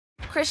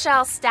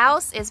Chrishell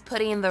Stause is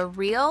putting the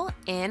real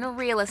in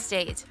real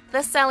estate.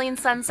 The Selling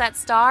Sunset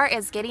star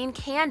is getting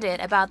candid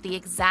about the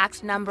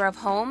exact number of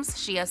homes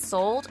she has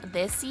sold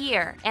this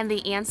year, and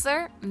the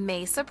answer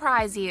may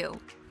surprise you.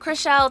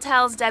 Chrishell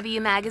tells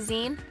W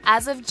Magazine,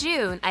 "As of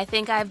June, I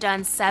think I've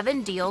done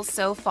 7 deals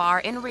so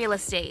far in real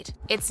estate.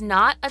 It's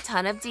not a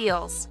ton of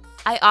deals.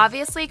 I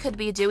obviously could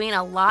be doing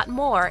a lot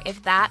more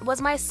if that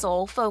was my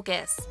sole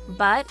focus,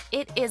 but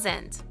it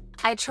isn't.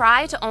 I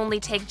try to only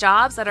take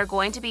jobs that are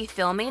going to be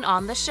filming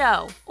on the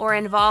show or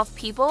involve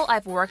people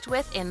I've worked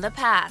with in the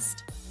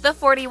past." The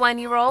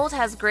 41-year-old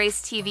has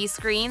graced TV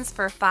screens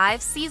for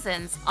 5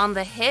 seasons on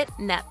the hit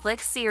Netflix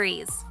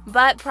series.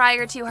 But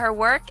prior to her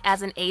work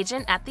as an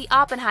agent at the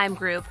Oppenheim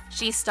Group,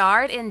 she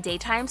starred in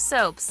daytime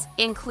soaps,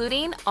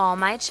 including All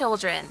My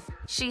Children.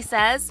 She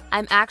says,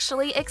 "I'm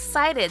actually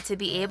excited to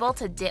be able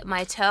to dip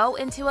my toe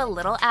into a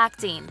little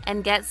acting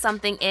and get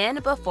something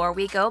in before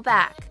we go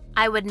back.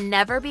 I would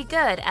never be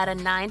good at a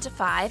 9 to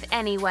 5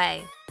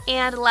 anyway."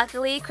 And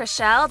luckily,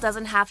 Chrishell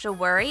doesn't have to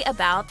worry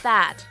about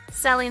that.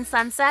 Selling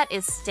Sunset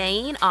is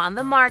staying on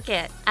the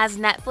market, as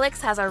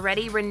Netflix has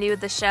already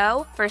renewed the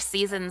show for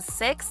seasons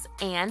 6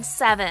 and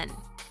 7.